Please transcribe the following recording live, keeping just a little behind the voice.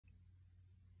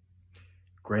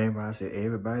Grand Rising,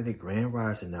 everybody. Grand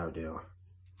Rising out there.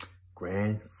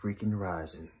 Grand freaking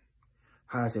Rising.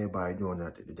 How's everybody doing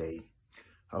out there today?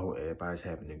 I hope everybody's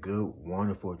having a good,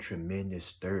 wonderful,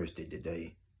 tremendous Thursday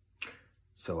today.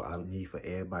 So I need for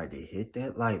everybody to hit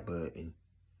that like button,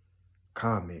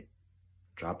 comment,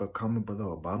 drop a comment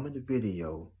below, bottom the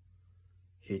video,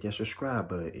 hit that subscribe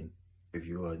button if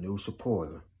you're a new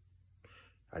supporter.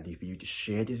 I need for you to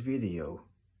share this video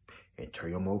and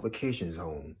turn your notifications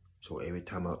on. So every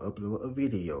time I upload a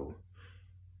video,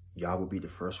 y'all will be the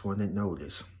first one to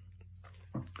notice.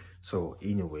 So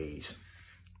anyways,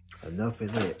 enough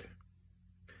of that.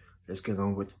 Let's get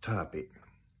on with the topic.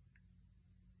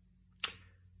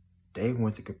 They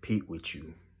want to compete with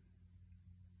you.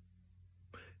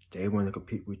 They want to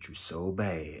compete with you so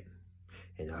bad.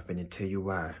 And I'm finna tell you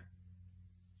why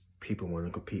people want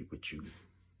to compete with you.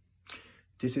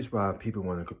 This is why people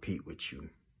want to compete with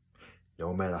you.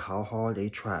 No matter how hard they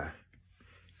try,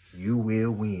 you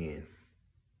will win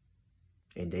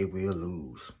and they will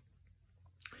lose.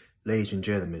 Ladies and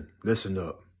gentlemen, listen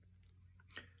up.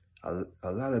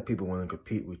 A lot of people want to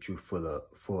compete with you for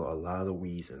a lot of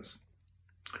reasons.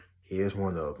 Here's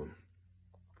one of them.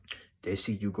 They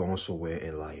see you going somewhere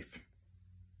in life.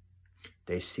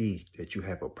 They see that you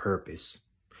have a purpose.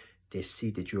 They see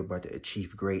that you're about to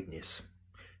achieve greatness.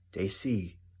 They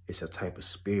see it's a type of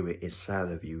spirit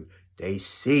inside of you. They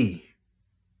see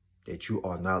that you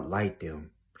are not like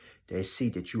them. They see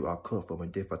that you are cut from a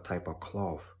different type of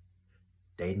cloth.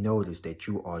 They notice that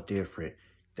you are different.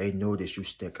 They notice you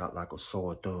stick out like a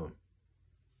sore thumb.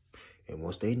 And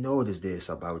once they notice this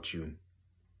about you,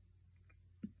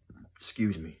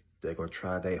 they're going to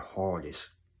try their hardest.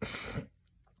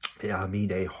 Yeah, I mean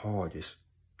their hardest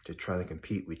to try to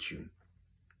compete with you.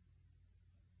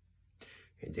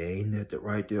 And they ain't nothing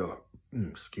right there.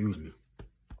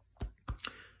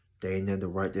 They ain't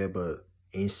nothing right there but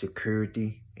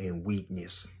insecurity and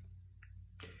weakness.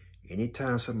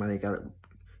 Anytime somebody got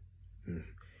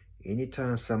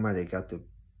to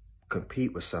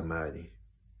compete with somebody,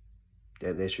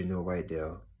 that lets you know right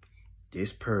there,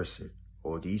 this person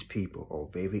or these people are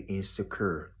very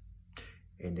insecure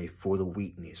and they full of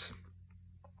weakness.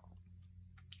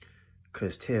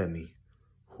 Cause tell me,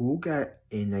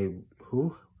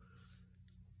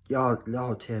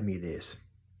 y'all tell me this.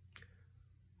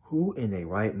 Who in their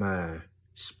right mind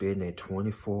spend their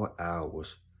 24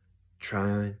 hours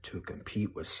trying to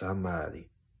compete with somebody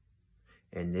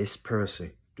and this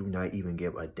person do not even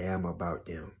give a damn about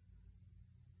them?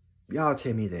 Y'all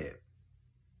tell me that.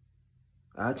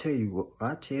 I tell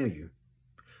you,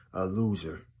 a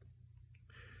loser.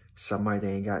 Somebody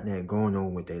that ain't got nothing going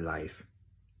on with their life.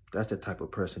 That's the type of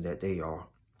person that they are.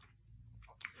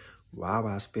 Why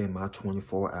would I spend my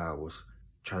 24 hours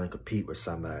trying to compete with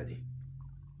somebody,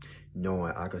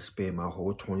 knowing I could spend my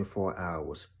whole 24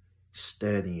 hours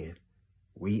studying,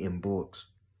 reading books,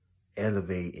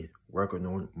 elevating, working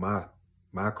on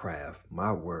my craft,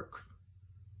 my work,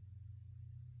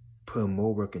 putting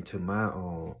more work into my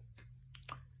own.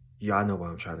 Y'all know what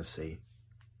I'm trying to say.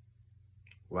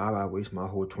 Why would I waste my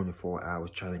whole 24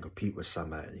 hours trying to compete with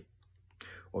somebody?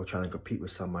 Or trying to compete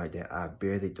with somebody that I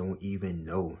barely don't even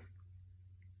know?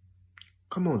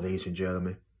 Come on, ladies and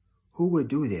gentlemen. Who would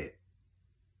do that?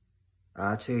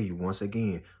 I tell you once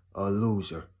again, a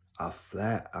loser. A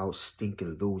flat out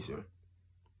stinking loser.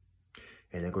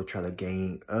 And they're going to try to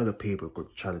gain other people, go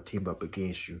try to team up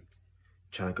against you,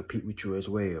 trying to compete with you as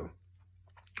well.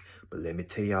 But let me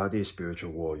tell y'all this,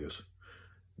 spiritual warriors.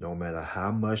 No matter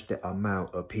how much the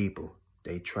amount of people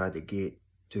they try to get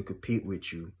to compete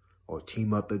with you or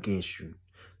team up against you,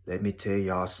 let me tell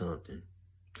y'all something.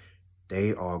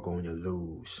 They are going to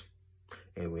lose.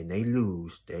 And when they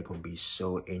lose, they're going to be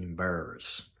so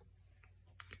embarrassed.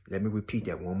 Let me repeat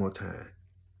that one more time.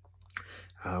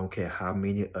 I don't care how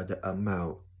many of the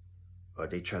amount or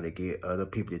they try to get other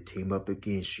people to team up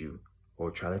against you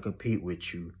or try to compete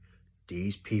with you,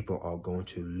 these people are going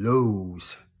to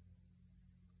lose.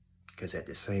 Because at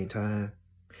the same time,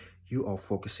 you are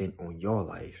focusing on your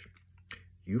life.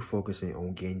 You focusing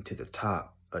on getting to the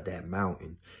top of that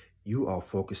mountain. You are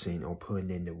focusing on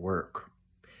putting in the work.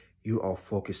 You are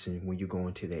focusing when you go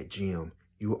into that gym.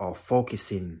 You are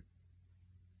focusing.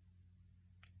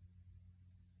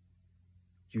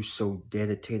 You so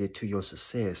dedicated to your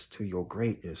success, to your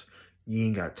greatness. You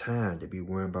ain't got time to be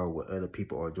worrying about what other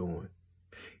people are doing.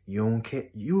 You don't care.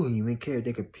 You don't even care if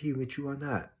they compete with you or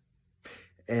not.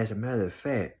 As a matter of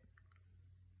fact,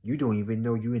 you don't even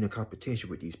know you're in a competition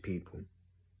with these people.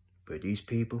 But these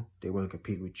people, they want to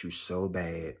compete with you so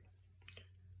bad.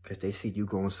 Because they see you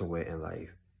going somewhere in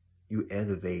life. You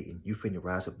elevating. You finna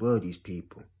rise above these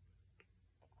people.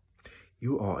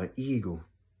 You are an eagle.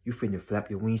 You finna flap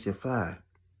your wings and fly.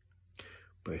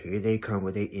 But here they come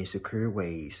with their insecure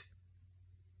ways.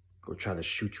 Go try to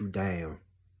shoot you down.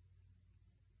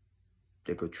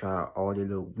 They could try all their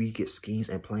little weakest schemes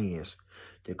and plans.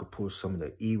 They could pull some of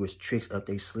the evilest tricks up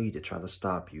their sleeve to try to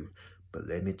stop you. But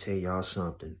let me tell y'all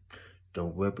something. The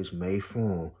weapons may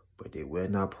form, but they will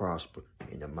not prosper.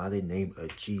 In the mighty name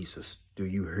of Jesus, do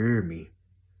you hear me?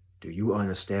 Do you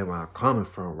understand where I'm coming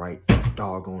from right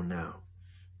doggone now?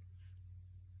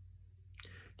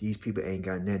 These people ain't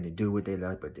got nothing to do with their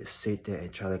life, but they sit there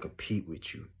and try to compete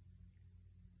with you.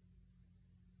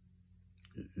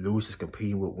 Losers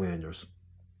competing with winners.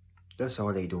 That's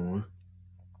all they doing.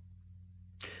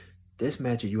 This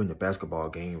match you in the basketball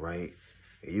game, right?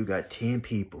 And you got 10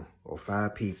 people or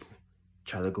 5 people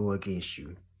try to go against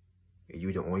you. And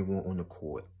you're the only one on the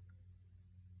court.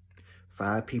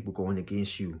 5 people going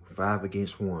against you, 5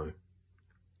 against 1.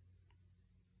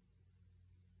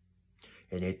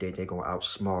 And they think they're gonna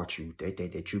outsmart you. They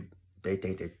think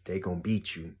that they're gonna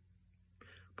beat you.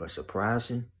 But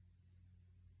surprising,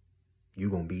 you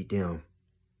gonna beat them.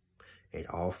 And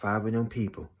all 5 of them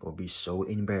people gonna be so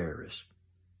embarrassed.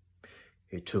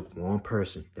 It took one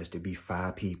person that's to beat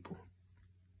 5 people.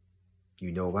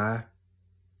 You know why?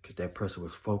 Because that person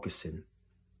was focusing.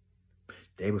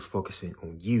 They was focusing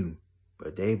on you,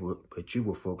 but you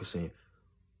were focusing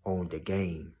on the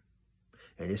game.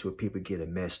 And this is where people get it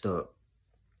messed up.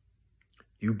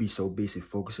 You be so busy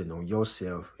focusing on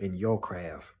yourself and your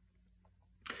craft.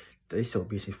 They so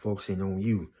busy focusing on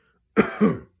you.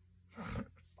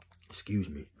 Excuse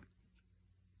me.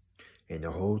 And the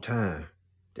whole time,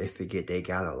 they forget they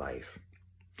got a life.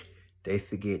 They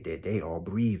forget that they are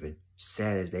breathing,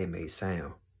 sad as they may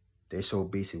sound. They so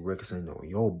busy focusing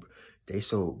on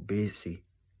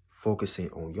focusing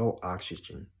on your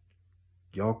oxygen,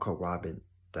 your carbon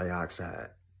dioxide.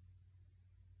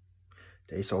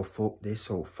 They so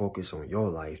focused on your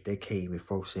life, they can't even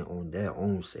focus on their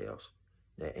own selves.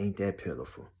 That ain't that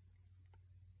pitiful.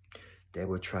 They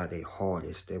will try their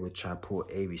hardest. They will try to pull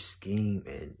every scheme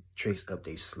and tricks up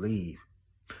their sleeve.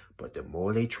 But the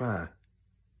more they try,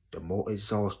 the more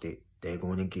exhausted they're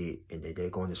going to get. And they're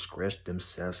going to scratch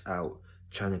themselves out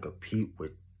trying to compete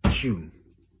with you.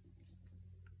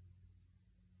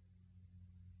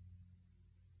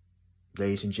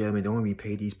 Ladies and gentlemen, don't even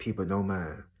pay these people no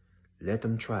mind. Let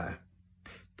them try.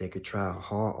 They could try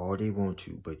hard all they want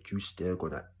to, but you still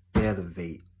going to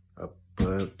elevate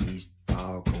above these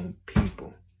doggone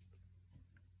people.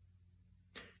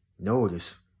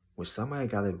 Notice, when somebody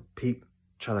try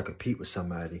to compete with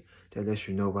somebody, that lets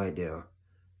you know right there,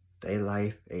 their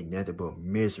life ain't nothing but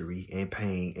misery and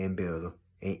pain and bitter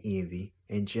and envy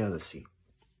and jealousy.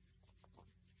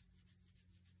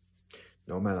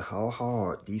 No matter how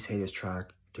hard these haters try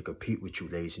to compete with you,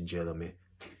 ladies and gentlemen,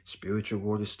 spiritual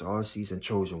warriors, starseeds, and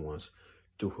chosen ones,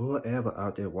 to whoever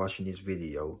out there watching this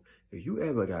video, if you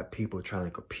ever got people trying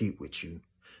to compete with you,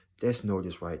 let's know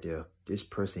this right there. This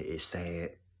person is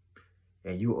sad,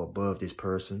 and you above this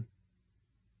person.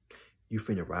 You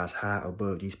finna rise high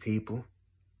above these people.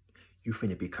 You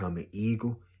finna become an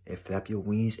eagle and flap your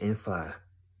wings and fly.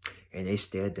 And they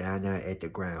stare down there at the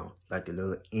ground like the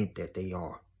little ant that they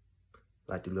are.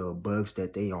 Like the little bugs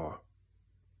that they are.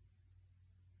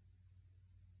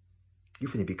 You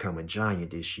finna become a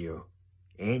giant this year,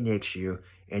 and next year,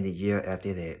 and the year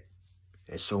after that,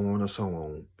 and so on and so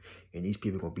on. And these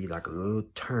people gonna be like a little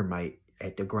termite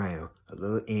at the ground, a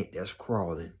little ant that's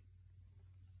crawling.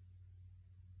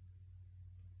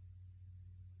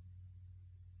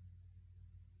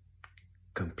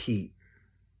 Compete.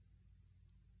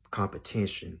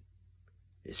 Competition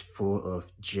is full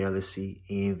of jealousy,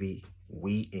 envy,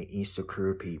 weak, and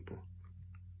insecure people.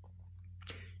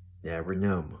 Now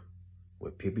remember,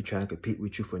 when people try to compete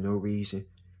with you for no reason,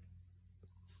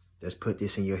 let's put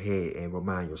this in your head and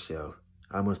remind yourself,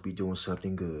 I must be doing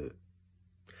something good.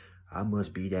 I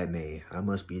must be that man. I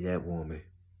must be that woman.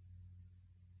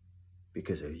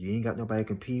 Because if you ain't got nobody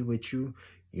compete with you,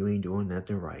 you ain't doing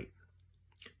nothing right.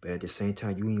 But at the same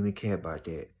time, you don't even care about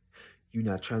that. You're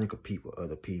not trying to compete with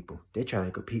other people. They're trying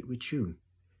to compete with you.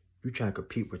 You're trying to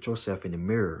compete with yourself in the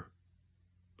mirror.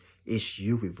 It's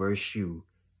you versus you,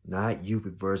 not you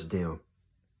versus them.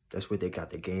 That's where they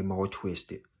got the game all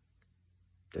twisted.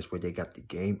 That's where they got the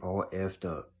game all effed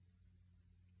up.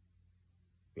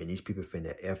 And these people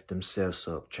finna F themselves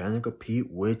up, trying to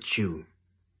compete with you.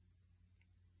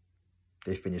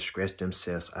 They finna scratch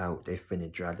themselves out. They finna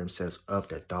drive themselves up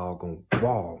the doggone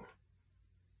wall.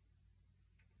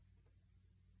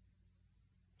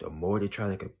 The more they try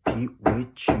to compete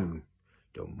with you,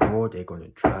 the more they're gonna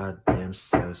drive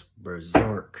themselves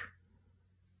berserk.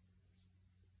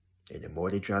 more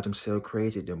they drive themselves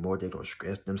crazy, the more they're going to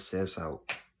stress themselves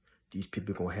out. These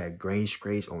people going to have grain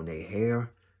scrapes on their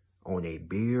hair, on their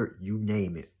beard, you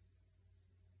name it.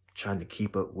 Trying to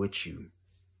keep up with you.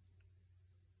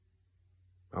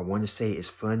 I want to say it's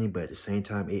funny, but at the same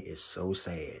time, it is so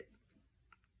sad.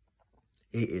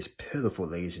 It is pitiful,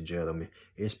 ladies and gentlemen.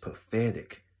 It's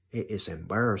pathetic. It is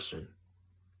embarrassing.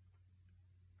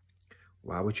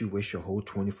 Why would you waste your whole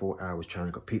 24 hours trying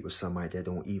to compete with somebody that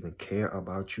don't even care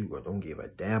about you or don't give a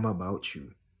damn about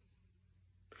you?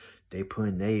 They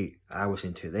putting their hours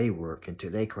into their work, into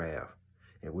their craft.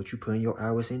 And what you putting your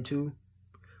hours into?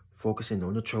 Focusing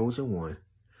on the chosen one.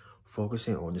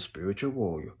 Focusing on the spiritual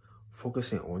warrior.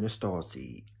 Focusing on the star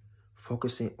seed.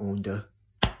 Focusing on the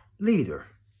leader.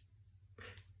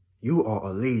 You are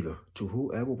a leader. To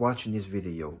whoever watching this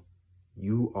video,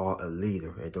 you are a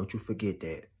leader. And don't you forget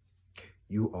that.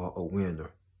 You are a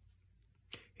winner.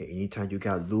 And anytime you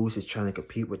got losers trying to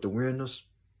compete with the winners,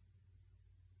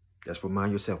 just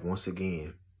remind yourself once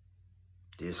again,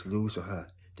 this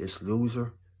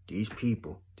loser, these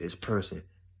people, this person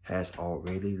has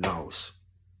already lost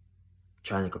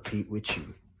trying to compete with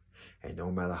you. And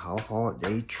no matter how hard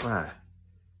they try,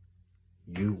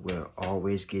 you will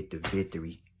always get the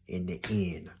victory in the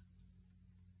end.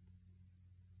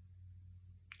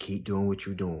 Keep doing what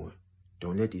you're doing.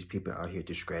 Don't let these people out here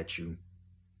distract you.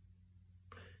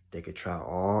 They could try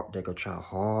hard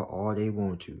all they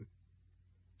want to.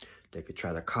 They could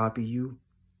try to copy you,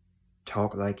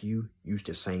 talk like you, use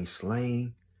the same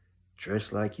slang,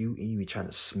 dress like you, and even try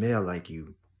to smell like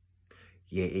you.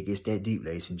 Yeah, it gets that deep,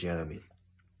 ladies and gentlemen.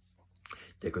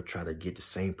 They could try to get the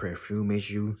same perfume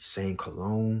as you, same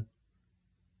cologne,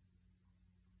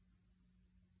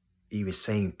 even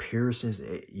same piercings.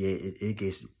 It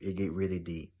get really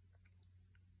deep.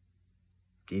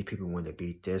 These people want to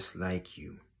be just like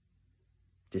you.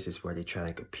 This is why they try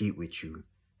to compete with you.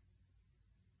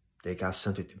 They got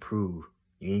something to prove.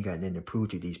 You ain't got nothing to prove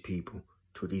to these people,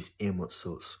 to these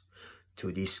imbeciles,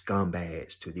 to these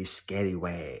scumbags, to these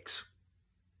scallywags.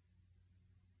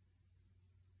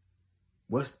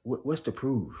 What's to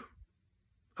prove?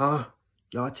 Huh?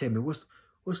 Y'all tell me what's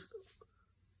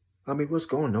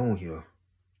going on here?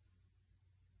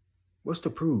 What's to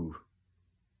prove?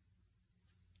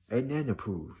 Ain't nothing to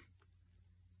prove.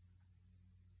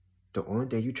 The only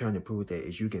thing you trying to prove that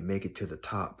is you can make it to the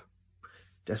top.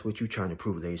 That's what you trying to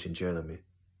prove, ladies and gentlemen.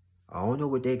 I don't know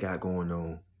what they got going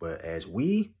on, but as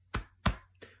we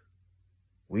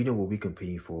know what we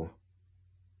competing for.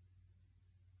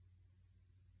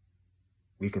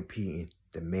 We competing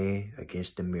the man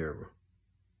against the mirror.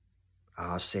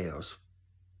 Ourselves.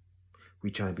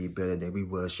 We trying to be better than we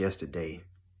was yesterday.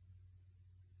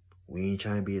 We ain't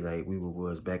trying to be like we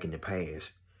was back in the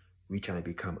past. We trying to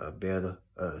become a better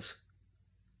us.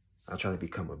 I'm trying to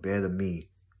become a better me,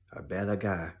 a better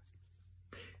guy.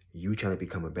 You trying to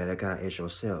become a better guy as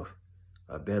yourself,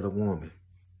 a better woman.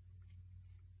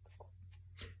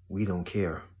 We don't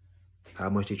care how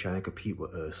much they trying to compete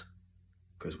with us,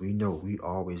 because we know we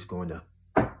always going to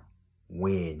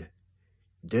win.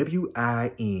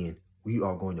 W-I-N. We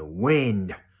are going to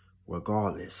win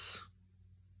regardless.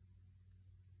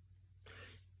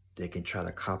 They can try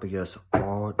to copy us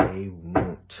all they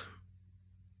want.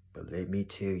 But let me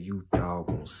tell you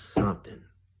doggone something.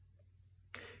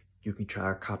 You can try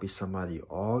to copy somebody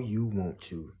all you want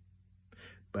to.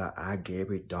 But I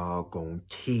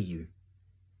guarantee you,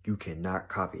 you cannot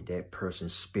copy that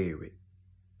person's spirit.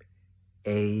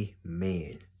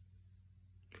 Amen.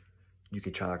 You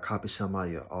can try to copy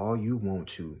somebody all you want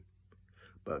to.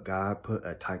 But God put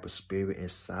a type of spirit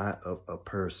inside of a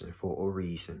person for a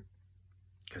reason.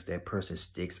 Because that person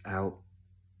sticks out.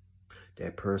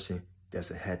 That person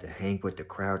doesn't have to hang with the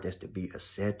crowd that's to be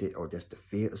accepted, or that's to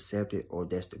feel accepted, or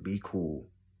that's to be cool.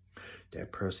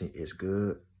 That person is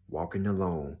good, walking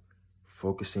alone,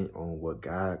 focusing on what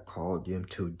God called them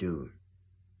to do.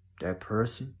 That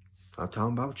person, I'm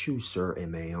talking about you, sir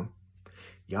and ma'am.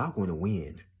 Y'all going to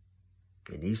win.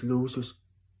 And these losers,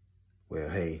 well,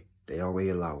 hey, they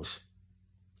already lost,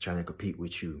 trying to compete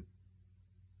with you.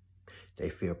 They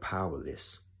feel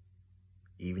powerless.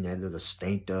 Even that little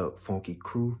stanked up, funky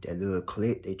crew, that little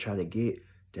clique they try to get,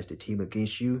 that's the team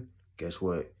against you, guess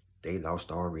what? They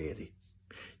lost already.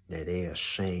 Now they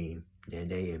ashamed, and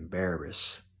they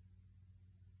embarrassed.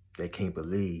 They can't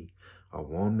believe a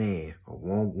one man, a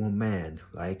one woman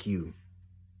like you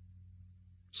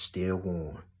still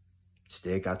won.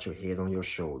 Still got your head on your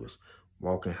shoulders,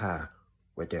 walking high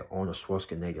with that Arnold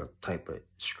Schwarzenegger type of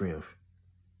strength.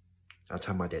 I'm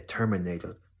talking about that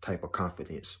Terminator type of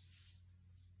confidence.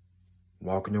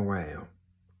 Walking around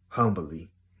humbly.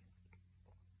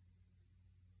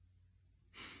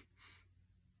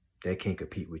 They can't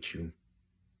compete with you.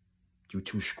 You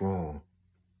too strong.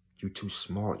 You too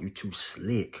smart. You too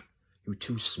slick. You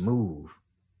too smooth.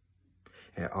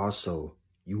 And also,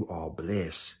 you are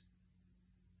blessed.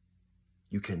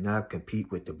 You cannot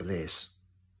compete with the blessed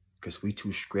because we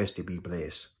too stressed to be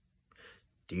blessed.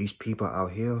 These people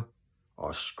out here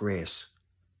are stressed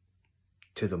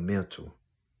to the mental.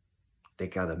 They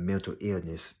got a mental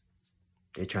illness.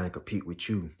 They trying to compete with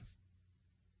you.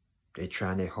 They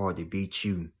trying their hard to beat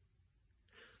you.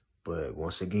 But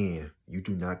once again, you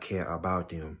do not care about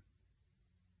them.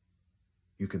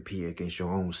 You compete against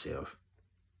your own self.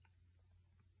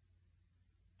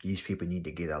 These people need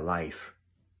to get a life.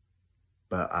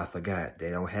 But I forgot they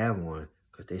don't have one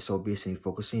because they so busy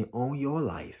focusing on your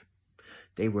life.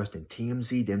 They worse than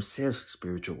TMZ themselves,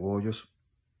 spiritual warriors.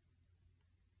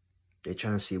 They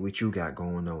trying to see what you got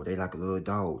going on. They like a little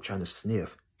dog trying to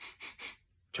sniff.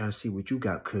 Trying to see what you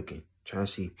got cooking. Trying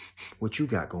to see what you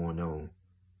got going on.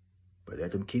 But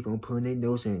let them keep on putting their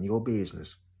nose in your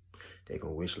business. They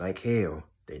gonna wish like hell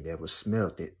they never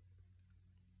smelt it.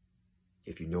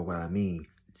 If you know what I mean.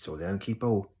 So let them keep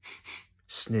on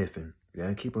sniffing. Let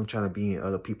them keep on trying to be in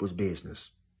other people's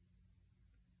business.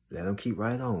 Let them keep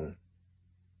right on.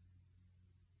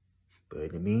 But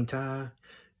in the meantime,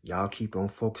 y'all keep on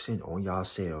focusing on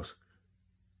yourselves.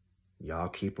 Y'all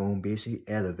keep on busy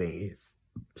elevating.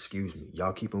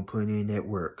 Y'all keep on putting in that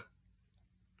work.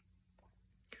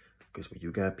 Because when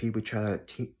you got people try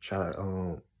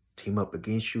to team up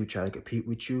against you, try to compete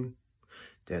with you,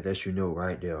 that lets you know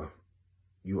right there,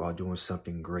 you are doing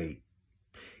something great.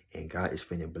 And God is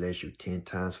finna bless you 10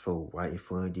 times fold right in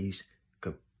front of these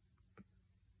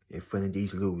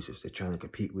losers that trying to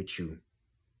compete with you.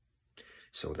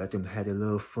 So let them have a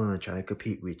little fun trying to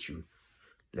compete with you.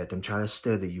 Let them try to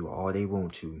study you all they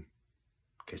want to.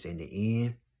 Because in the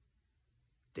end,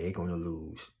 they're going to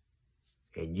lose.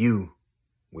 And you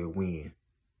will win.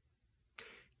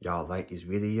 Y'all like this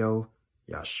video.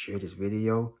 Y'all share this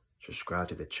video. Subscribe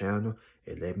to the channel.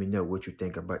 And let me know what you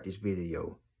think about this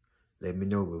video. Let me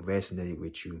know what resonated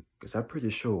with you. Because I'm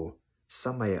pretty sure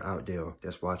somebody out there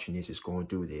that's watching this is going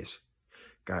through this.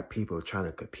 Got people trying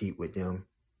to compete with them.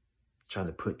 Trying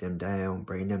to put them down,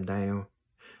 bring them down.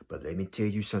 But let me tell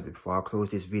you something before I close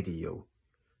this video.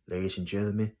 Ladies and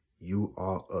gentlemen, you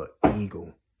are an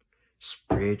eagle.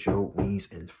 Spread your wings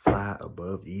and fly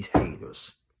above these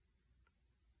haters.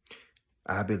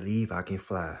 I believe I can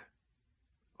fly.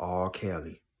 R.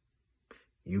 Kelly.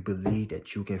 You believe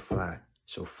that you can fly,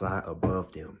 so fly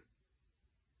above them.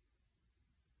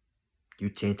 You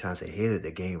 10 times ahead of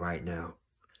the game right now.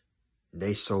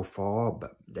 They so far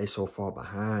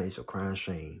behind, it's a crying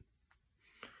shame.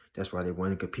 That's why they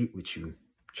want to compete with you,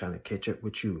 trying to catch up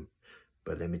with you.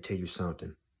 But let me tell you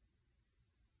something.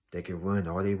 They can run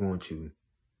all they want to,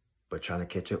 but trying to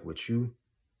catch up with you,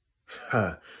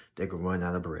 they can run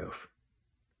out of breath.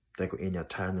 They can end up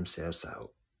tiring themselves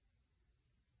out.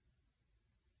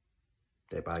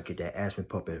 They about to get that asthma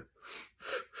pumping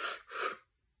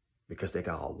because they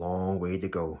got a long way to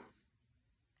go.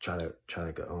 Try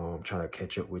to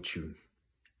catch up with you.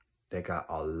 They got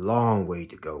a long way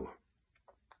to go.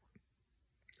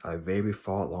 A very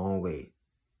far long way.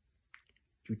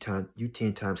 You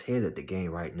 10 times ahead of the game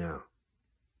right now.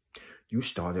 You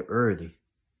started early.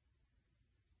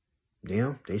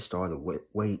 Them, they started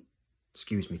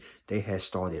they had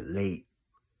started late.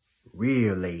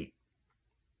 Real late.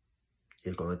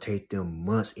 It's gonna take them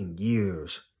months and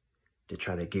years to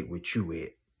try to get what you at.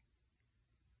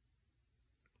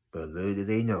 But little do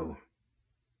they know,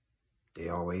 they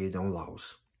already done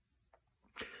lost.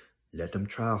 Let them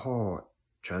try hard,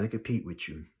 trying to compete with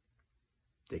you.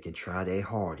 They can try their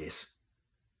hardest.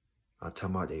 I'm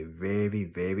talking about their very,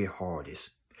 very hardest.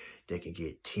 They can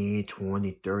get 10,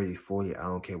 20, 30, 40, I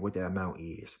don't care what that amount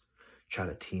is. Try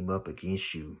to team up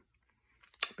against you.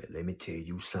 But let me tell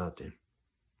you something.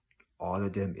 All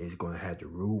of them is going to have the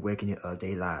rude awakening of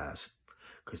their lives.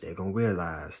 Because they're going to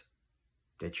realize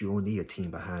that you don't need a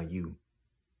team behind you.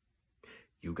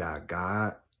 You got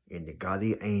God and the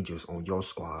godly angels on your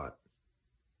squad.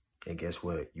 And guess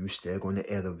what? You still going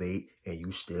to elevate and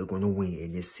you still going to win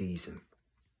in this season.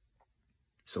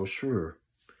 So sure,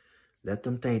 let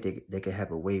them think they can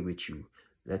have a way with you.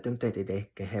 Let them think that they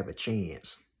can have a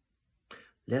chance.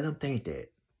 Let them think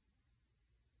that.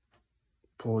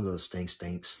 Poor little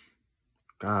stinks.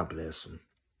 God bless them.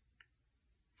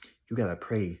 You got to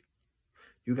pray.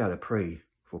 You got to pray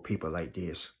for people like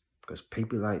this. Because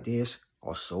people like this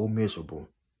are so miserable.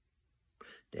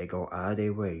 They go out of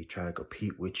their way trying to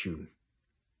compete with you.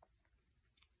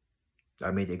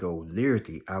 I mean, they go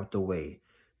literally out the way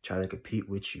trying to compete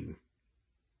with you.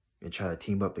 And try to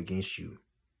team up against you.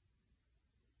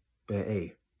 But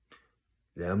hey,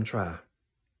 let them try.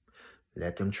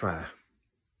 Let them try.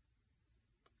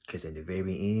 Because in the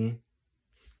very end,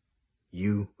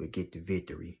 you will get the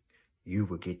victory. You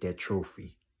will get that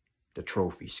trophy. The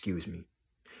trophy, excuse me.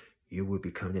 You will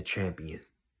become the champion.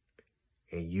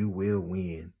 And you will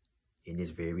win in this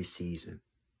very season.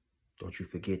 Don't you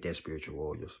forget that, spiritual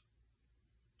warriors.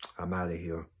 I'm out of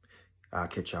here. I'll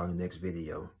catch y'all in the next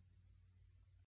video.